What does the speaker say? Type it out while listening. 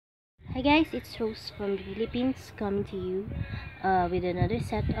Hi guys, it's Rose from the Philippines coming to you with another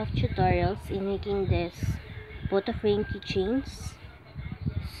set of tutorials in making this photo frame keychains.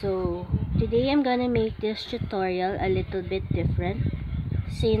 So today I'm gonna make this tutorial a little bit different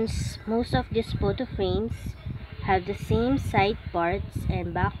since most of these photo frames have the same side parts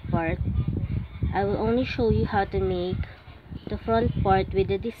and back part. I will only show you how to make the front part with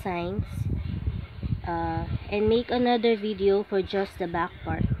the designs and make another video for just the back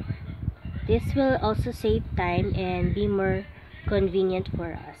part. This will also save time and be more convenient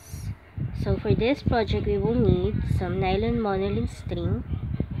for us. So for this project, we will need some nylon monoline string.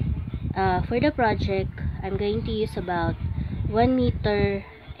 For the project, I'm going to use about 1 meter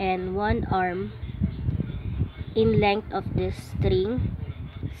and 1 arm in length of this string.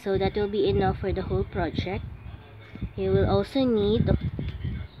 So that will be enough for the whole project. You will also need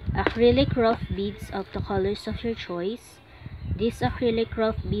acrylic rough beads of the colors of your choice. These acrylic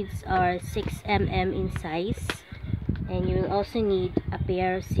rough beads are 6 mm in size, and you will also need a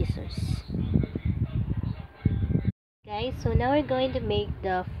pair of scissors. Guys, so now we're going to make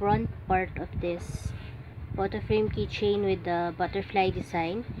the front part of this photo frame keychain with the butterfly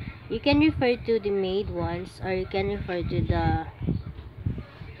design. You can refer to the made ones, or you can refer to the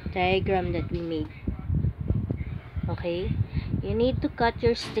diagram that we made. Okay, you need to cut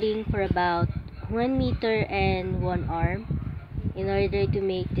your string for about 1 meter and 1 arm. In order to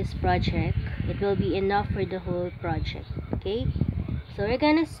make this project, it will be enough for the whole project. Okay, so we're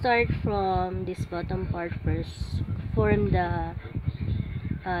gonna start from this bottom part first. Form the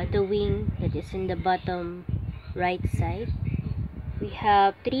wing that is in the bottom right side. We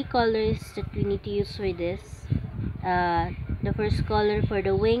have 3 colors that we need to use for this. The first color for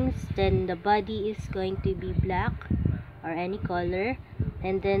the wings, then the body is going to be black or any color,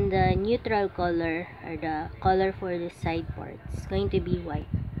 and then the neutral color or the color for the side parts is going to be white.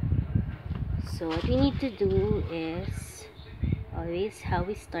 So what we need to do is always how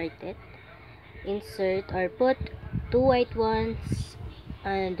we started. Insert or put 2 white ones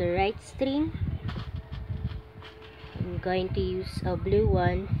on the right string. I'm going to use a blue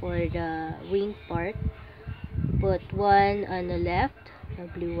one for the wing part. Put one on the left, a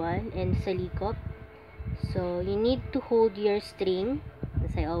blue one, and salikop. So you need to hold your string,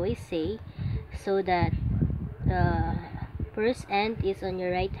 as I always say, so that the first end is on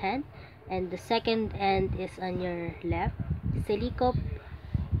your right hand and the second end is on your left. Salikop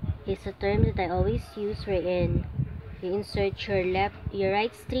is a term that I always use wherein you insert your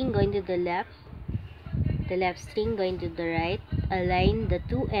right string going to the left string going to the right, align the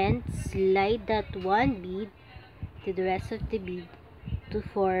 2 ends, slide that one bead to the rest of the bead to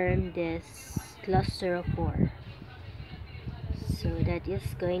form this cluster of 4. So that is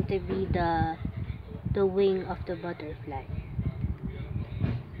going to be the wing of the butterfly.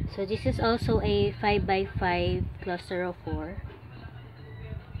 So this is also a 5 by 5 cluster of 4.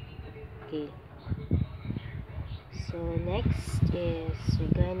 Okay, so next is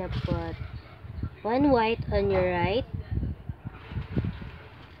we're gonna put 1 white on your right,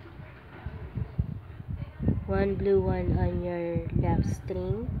 1 blue one on your left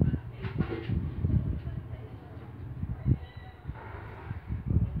string,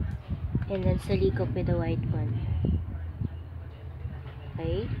 and then salikop with the white one.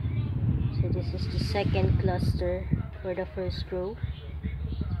 Okay, so this is the second cluster for the first row.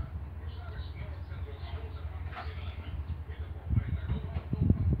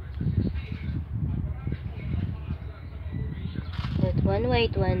 Put 1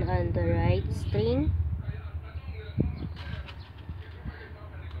 white one on the right string,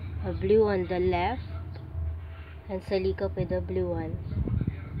 a blue on the left, and salikop with the blue one.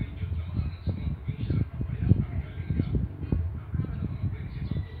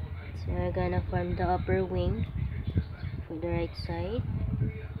 So we're gonna form the upper wing for the right side,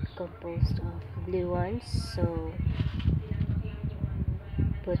 composed of blue ones. So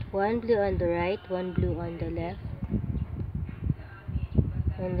put 1 blue on the right, 1 blue on the left,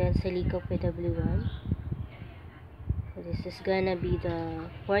 and then salikop with the blue one. So this is gonna be the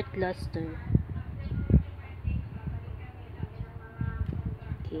 4th cluster.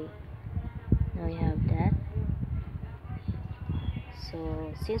 Okay, now we have that.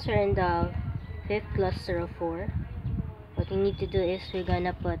 So since we're in the 5th cluster of 4, what we need to do is we're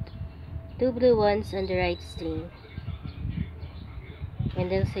gonna put 2 blue ones on the right string,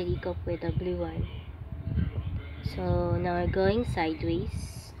 and then salikop with the blue one. So now we're going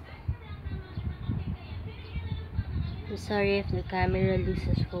sideways. I'm sorry if the camera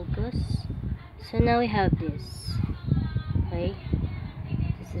loses focus. So now we have this. Okay,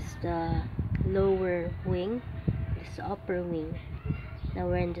 this is the lower wing, this is the upper wing. Now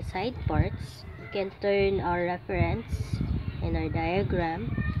we're in the side parts. You can turn our reference and our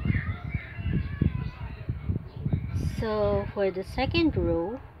diagram. So for the second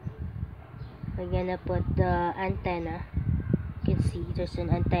row, we're gonna put the antenna. You can see there's an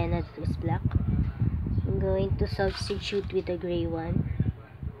antenna that is black. I'm going to substitute with the gray one.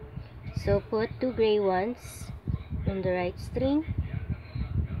 So put 2 gray ones on the right string,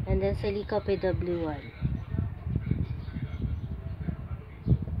 and then silikop with the blue one.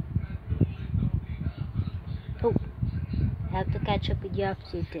 Oh, I have to catch up with you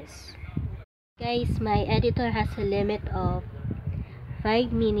after this. Guys, my editor has a limit of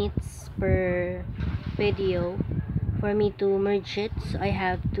 5 minutes per video for me to merge it, so I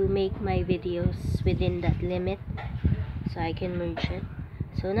have to make my videos within that limit so I can merge it.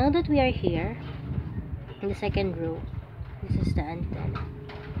 So now that we are here in the second row, this is the antenna.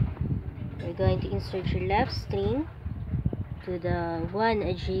 We're going to insert your left string to the one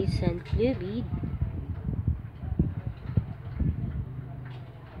adjacent blue bead.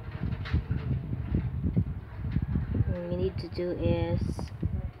 What we need to do is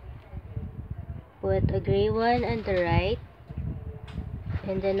put a gray one on the right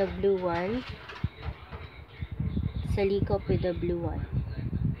and then a blue one. Salikop with the blue one.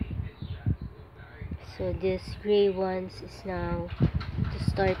 So this gray ones is now the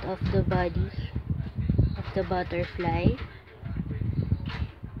start of the body of the butterfly.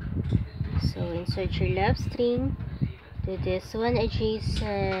 So insert your left string to this one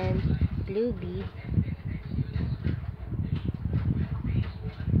adjacent blue bead.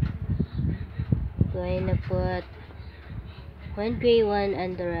 Going to put one gray one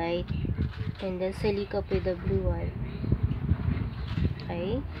on the right and then silikop with the blue one.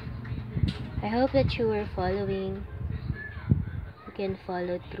 Okay, I hope that you were following. You can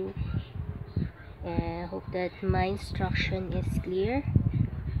follow through, and I hope that my instruction is clear.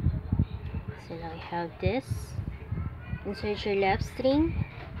 So now I have this. Insert your left string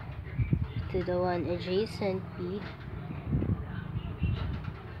to the one adjacent bead,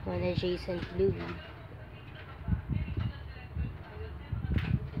 one adjacent blue bead,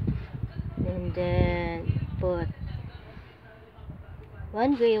 and then put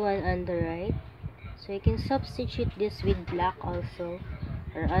one gray one on the right. So you can substitute this with black also,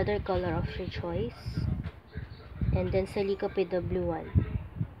 or other color of your choice, and then silikop with the blue one.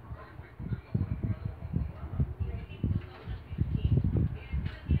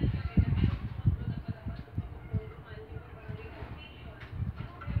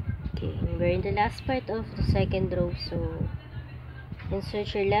 Okay, we're in the last part of the second row, so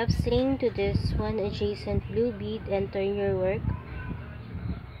insert your left string to this one adjacent blue bead and turn your work.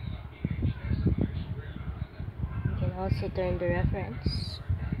 You can also turn the reference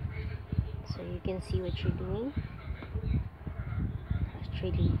so you can see what you're doing.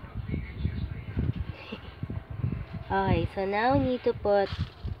 Actually, okay, so now we need to put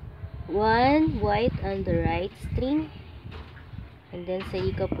one white on the right string and then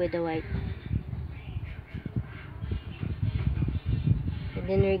silikop with the white. And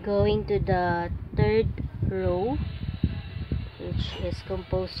then we're going to the third row, which is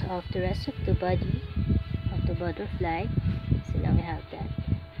composed of the rest of the body of the butterfly. So now we have that.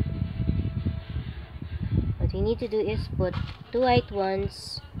 What we need to do is put 2 white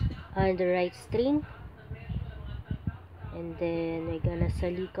ones on the right string, and then we're gonna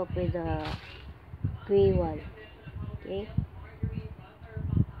silikop with the gray one. Okay,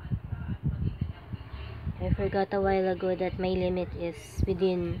 I forgot a while ago that my limit is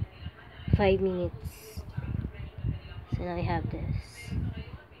within 5 minutes. So now I have this,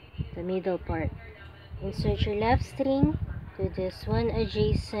 the middle part. Insert your left string to this one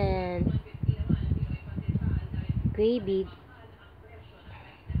adjacent gray bead,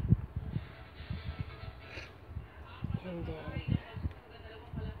 and then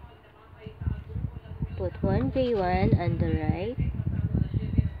put one gray one on the right,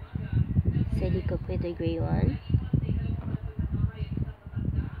 silikop with the gray one,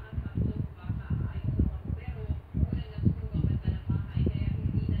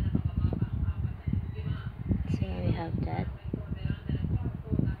 so now we have that.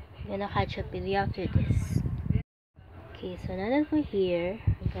 I'm gonna catch up with you after this. Okay, so now that we're here,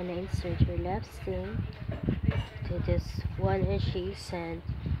 I'm gonna insert your left string to this one adjacent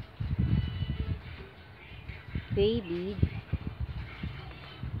gray bead,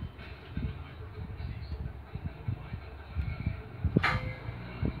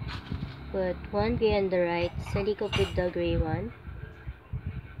 put one gray on the right, silikop with the gray one,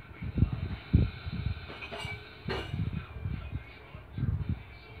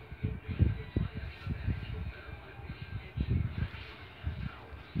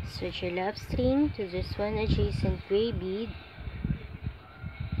 Insert your left string to this one adjacent gray bead.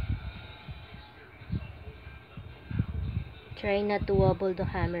 Try not to wobble the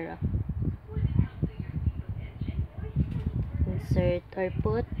camera. Insert or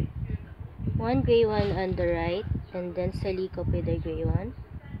put one gray one on the right and then silicone with the gray one.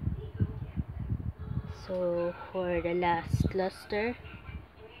 So for the last cluster,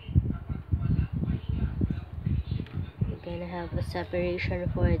 we're gonna have a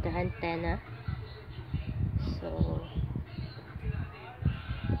separation for the antenna. So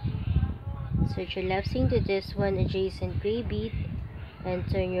insert your left string to this one adjacent gray bead and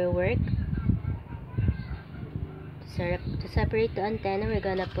turn your work. To separate the antenna, we're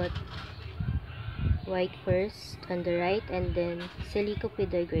gonna put white first on the right and then silicone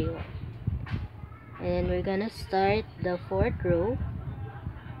with the gray one. And then we're gonna start the fourth row,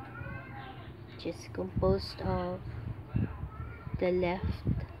 which is composed of the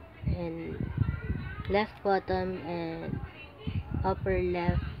left bottom and upper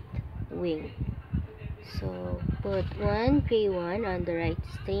left wing. So put one gray one on the right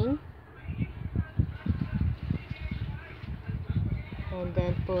string and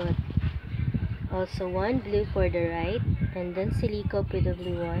then put also one blue for the right and then silicone with the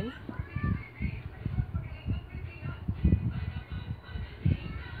blue one.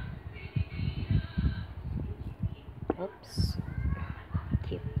 Oops,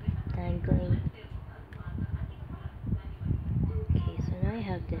 keep tangling. Okay, so now I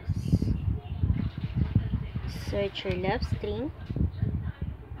have this. Insert your left string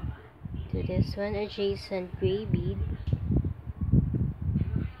to this one adjacent gray bead.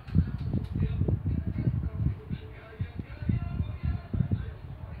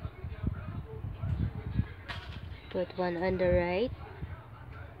 Put one on the right,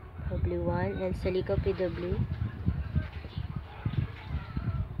 a blue one, and silicone with the blue.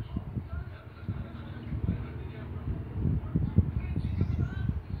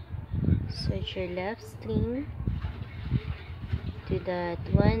 Insert your left string to that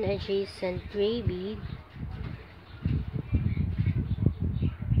one adjacent gray bead.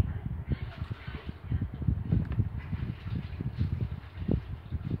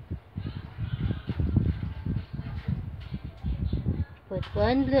 Put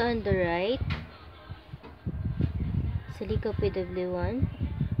one blue on the right, silicone with the blue one.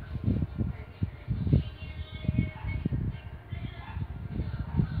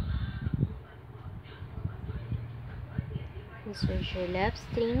 Insert your left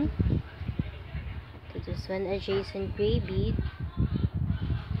string to this one adjacent gray bead.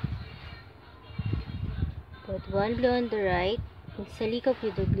 Put one blue on the right and silicone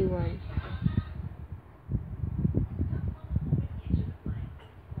with the blue one.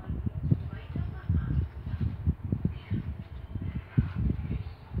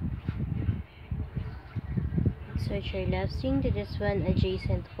 Insert your left string to this one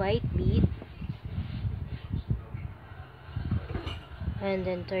adjacent white bead and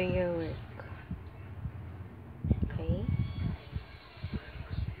then turn your work. Okay,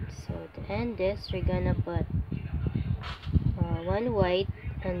 so to end this, we're gonna put one white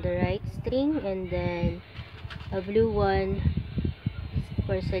on the right string and then a blue one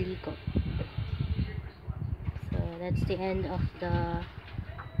for silicone. So that's the end of the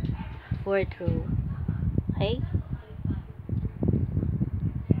fourth row. Okay,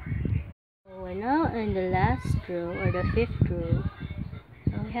 so we're now in the last row, or the fifth row.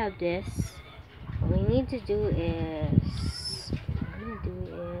 Now we have this. What we need to do is,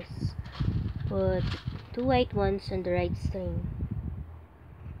 put two white ones on the right string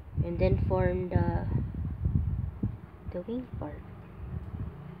and then form the wing part.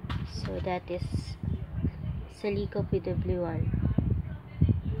 So that is silicone with the blue one.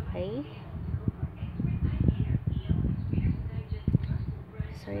 Okay,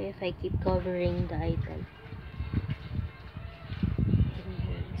 sorry if I keep covering the item.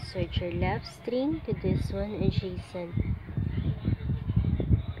 Insert your left string to this one adjacent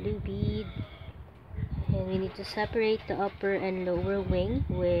blue bead, and we need to separate the upper and lower wing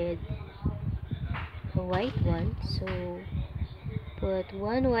with a white one. So put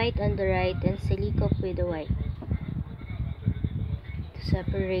one white on the right and silicone with the white to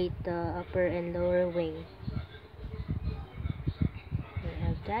separate the upper and lower wing. We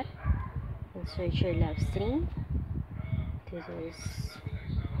have that. Insert your left string to this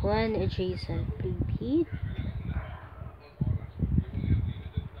one adjacent blue bead.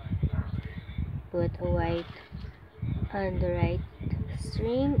 Put a white on the right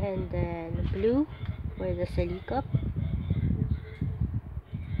string and then blue for the silicone.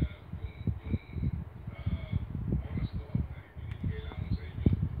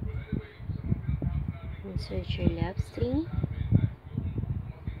 Insert your left string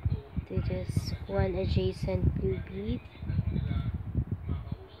to just one adjacent blue bead.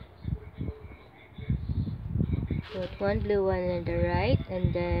 Put one blue one on the right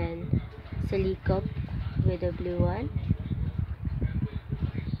and then silicop with the blue one.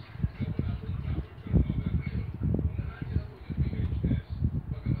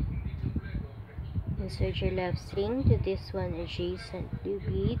 Insert your left string to this one adjacent blue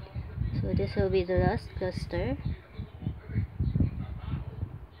bead. So this will be the last cluster.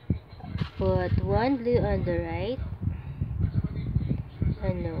 Put one blue on the right.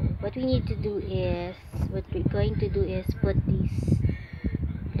 And no, what we're going to do is put this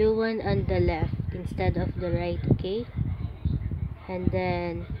blue one on the left instead of the right, okay? And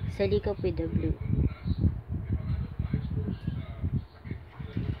then silicop with the blue.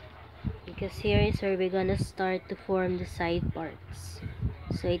 Because here is where we're gonna start to form the side parts.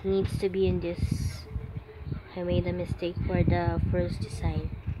 So it needs to be in this. I made a mistake for the first design.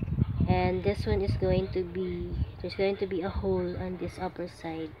 And this one is going to be, there's going to be a hole on this upper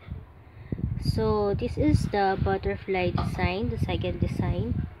side. So this is the butterfly design, the second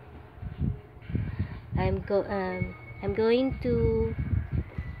design. I'm going to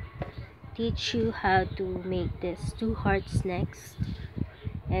teach you how to make this two hearts next,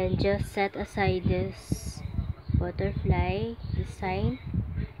 and just set aside this butterfly design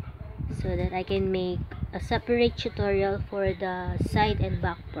so that I can make a separate tutorial for the side and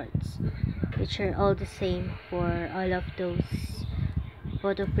back parts, which are all the same for all of those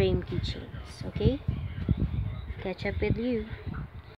photo frame keychains. Okay, catch up with you.